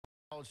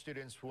college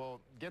students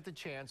will get the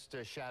chance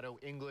to shadow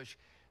English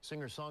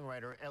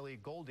singer-songwriter Ellie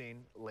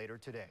Goulding later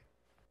today.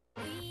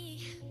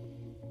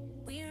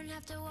 We don't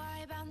have to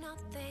worry about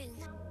nothing.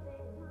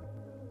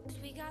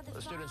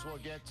 The students will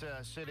get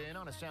to sit in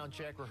on a sound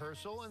check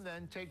rehearsal and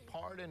then take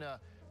part in a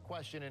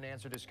question and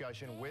answer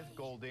discussion with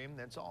Goulding.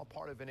 That's all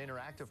part of an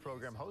interactive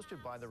program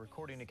hosted by the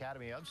Recording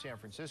Academy of San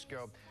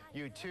Francisco.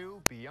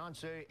 U2,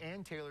 Beyonce,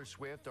 and Taylor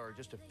Swift are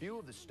just a few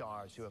of the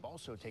stars who have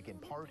also taken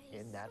part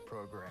in that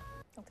program.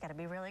 It's got to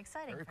be really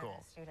exciting Very for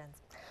cool. the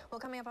students. Well,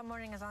 coming up on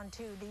Morning is On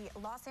 2, the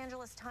Los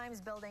Angeles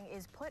Times building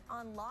is put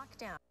on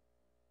lockdown.